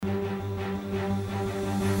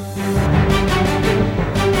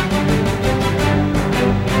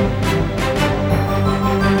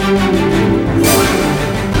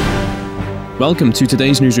Welcome to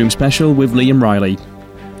today's Newsroom Special with Liam Riley.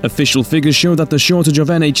 Official figures show that the shortage of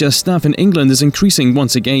NHS staff in England is increasing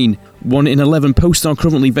once again. 1 in 11 posts are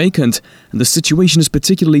currently vacant, and the situation is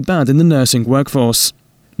particularly bad in the nursing workforce.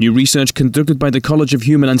 New research conducted by the College of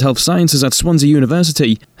Human and Health Sciences at Swansea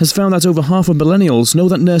University has found that over half of millennials know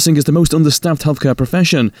that nursing is the most understaffed healthcare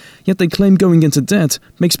profession, yet they claim going into debt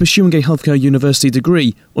makes pursuing a healthcare university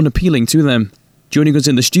degree unappealing to them. Joining us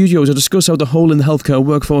in the studio to discuss how the hole in the healthcare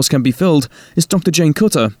workforce can be filled is Dr Jayne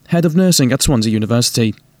Cutter, Head of Nursing at Swansea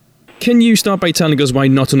University. Can you start by telling us why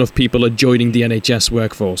not enough people are joining the NHS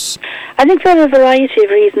workforce? I think there are a variety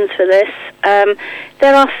of reasons for this.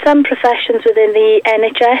 There are some professions within the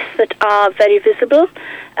NHS that are very visible.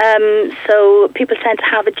 So people tend to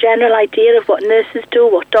have a general idea of what nurses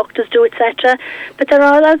do, what doctors do, etc. But there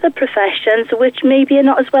are other professions which maybe are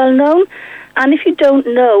not as well known. And if you don't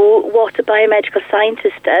know what a biomedical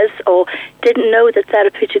scientist does or didn't know that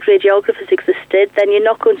therapeutic radiographers existed, then you're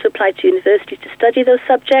not going to apply to university to study those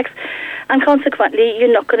subjects, and consequently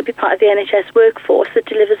you're not going to be part of the NHS workforce that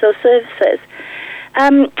delivers those services.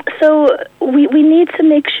 So we need to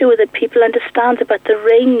make sure that people understand about the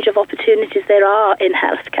range of opportunities there are in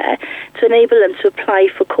healthcare to enable them to apply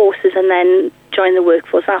for courses and then join the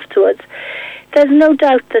workforce afterwards. There's no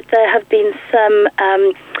doubt that there have been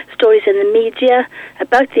some stories in the media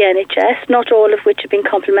about the NHS, not all of which have been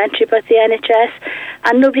complimentary about the NHS,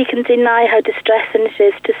 and nobody can deny how distressing it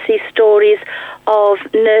is to see stories of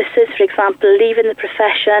nurses, for example, leaving the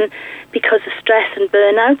profession because of stress and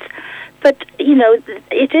burnout. But, you know,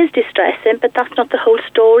 it is distressing, but that's not the whole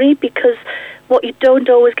story, because what you don't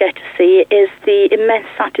always get to see is the immense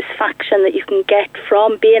satisfaction that you can get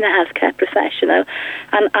from being a healthcare professional,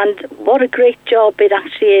 and what a great job it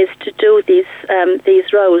actually is to do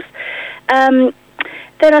these roles.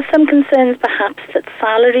 There are some concerns perhaps that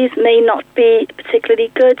salaries may not be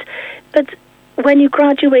particularly good, but when you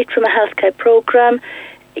graduate from a healthcare programme,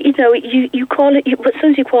 you know, as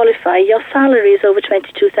soon as you qualify, your salary is over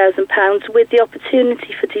 £22,000 with the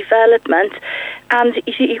opportunity for development, and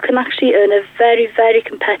you can actually earn a very, very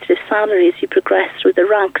competitive salary as you progress through the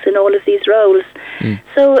ranks in all of these roles.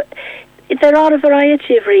 So there are a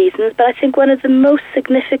variety of reasons, but I think one of the most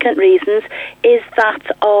significant reasons is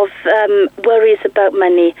that of worries about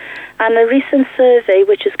money. And a recent survey,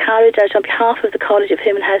 which was carried out on behalf of the College of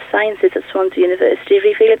Human Health Sciences at Swansea University,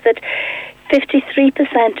 revealed that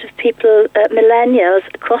 53% of people, millennials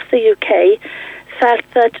across the UK, felt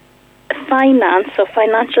that finance or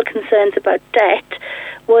financial concerns about debt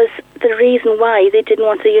was the reason why they didn't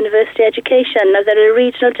want a university education. Now, there are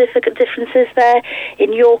regional differences there.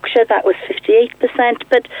 In Yorkshire, that was 58%.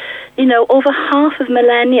 But, you know, over half of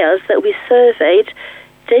millennials that we surveyed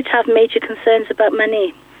did have major concerns about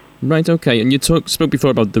money. Right, okay. And you spoke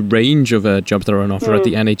before about the range of jobs that are on offer at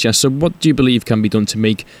the NHS. So what do you believe can be done to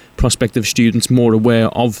make prospective students more aware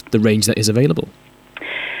of the range that is available?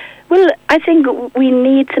 Well, I think we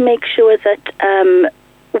need to make sure that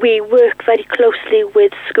we work very closely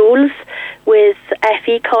with schools, with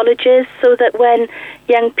FE colleges, so that when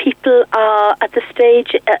young people are at the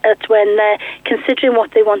stage at when they're considering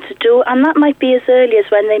what they want to do, and that might be as early as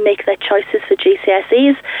when they make their choices for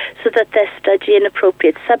GCSEs, so that they're studying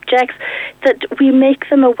appropriate subjects, that we make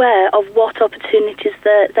them aware of what opportunities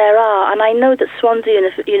there are. And I know that Swansea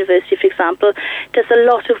University, for example, does a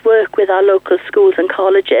lot of work with our local schools and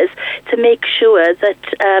colleges to make sure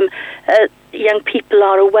that young people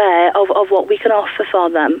are aware of what we can offer for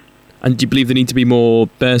them. And do you believe there need to be more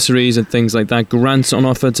bursaries and things like that, grants on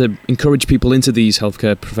offer to encourage people into these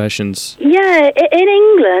healthcare professions? Yeah, in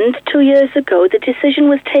England 2 years ago, the decision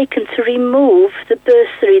was taken to remove the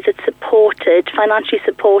bursary that financially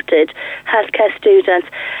supported healthcare students.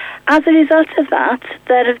 As a result of that,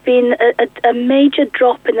 there have been a major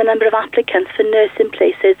drop in the number of applicants for nursing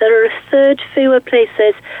places. There are a third fewer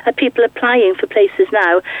people applying for places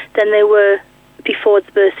now than there were before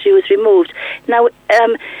the bursary was removed. Now,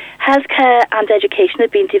 healthcare and education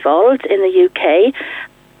have been devolved in the UK,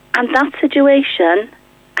 and that situation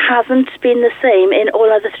hasn't been the same in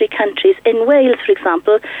all other three countries. In Wales, for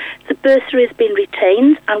example, the bursary has been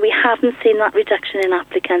retained, and we haven't seen that reduction in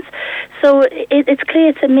applicants. So it's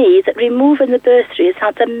clear to me that removing the bursary has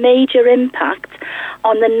had a major impact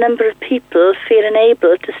on the number of people feeling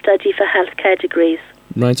able to study for healthcare degrees.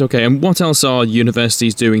 Right, okay. And what else are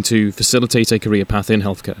universities doing to facilitate a career path in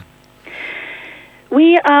healthcare?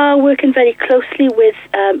 We are working very closely with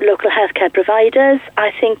local healthcare providers.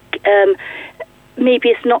 I think maybe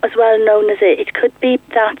it's not as well known as it could be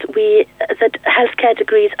that healthcare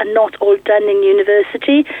degrees are not all done in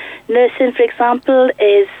university. Nursing, for example,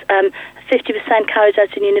 is 50% carried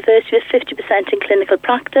out in university, with 50% in clinical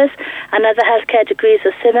practice, and other healthcare degrees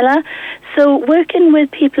are similar. So working with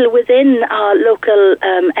people within our local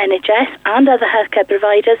NHS and other healthcare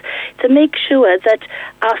providers to make sure that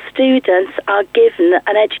our students are given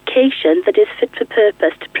an education that is fit for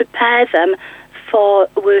purpose to prepare them for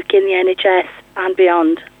work in the NHS and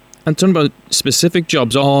beyond. And talking about specific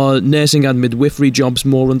jobs, are nursing and midwifery jobs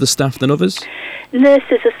more understaffed than others?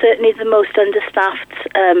 Nurses are certainly the most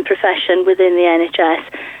understaffed profession within the NHS.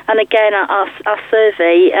 And again, our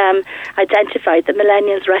survey identified that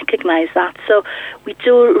millennials recognise that. So we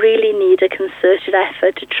do really need a concerted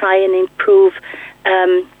effort to try and improve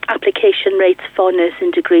application rates for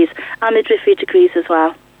nursing degrees and midwifery degrees as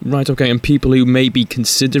well. Right, okay. And people who may be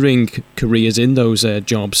considering careers in those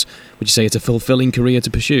jobs, would you say it's a fulfilling career to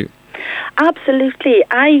pursue? Absolutely.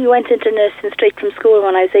 I went into nursing straight from school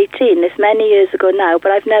when I was 18. It's many years ago now,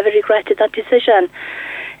 but I've never regretted that decision.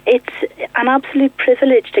 It's an absolute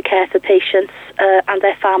privilege to care for patients and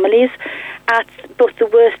their families at both the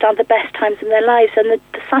worst and the best times in their lives. And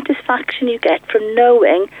the satisfaction you get from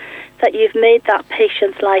knowing that you've made that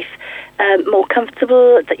patient's life more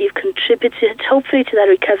comfortable, that you've contributed hopefully to their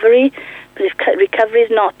recovery, but if recovery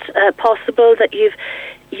is not possible, that you've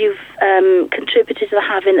contributed to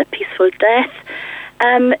having a peaceful death.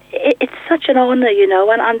 It's such an honour,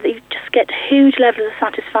 and you just get huge levels of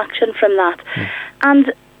satisfaction from that.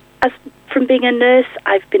 And from being a nurse,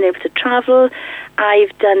 I've been able to travel.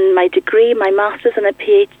 I've done my degree, my master's and a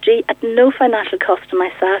PhD at no financial cost to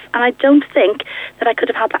myself, and I don't think that I could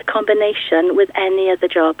have had that combination with any other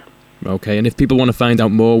job. Okay, and if people want to find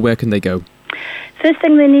out more, where can they go? First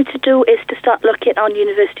thing they need to do is to start looking on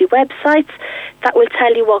university websites. That will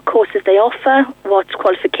tell you what courses they offer, what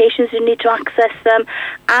qualifications you need to access them,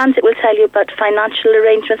 and it will tell you about financial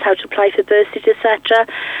arrangements, how to apply for bursaries, etc.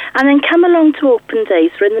 And then come along to open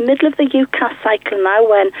days. We're in the middle of the UCAS cycle now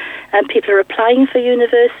when people are applying for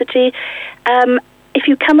university. If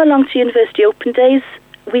you come along to university open days,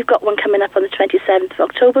 we've got one coming up on the 27th of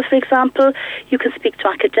October, for example. You can speak to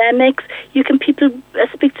academics. You can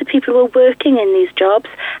speak to people who are working in these jobs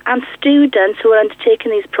and students who are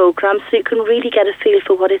undertaking these programs, so you can really get a feel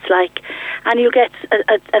for what it's like. And you'll get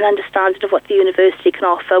an understanding of what the university can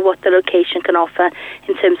offer, what the location can offer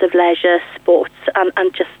in terms of leisure, sports,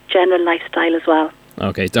 and just general lifestyle as well.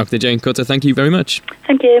 Okay, Dr Jayne Cutter, thank you very much.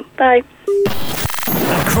 Thank you. Bye.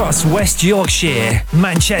 Across West Yorkshire,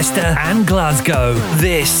 Manchester and Glasgow,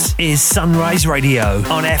 this is Sunrise Radio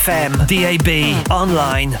on FM, DAB,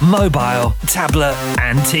 online, mobile, tablet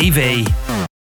and TV.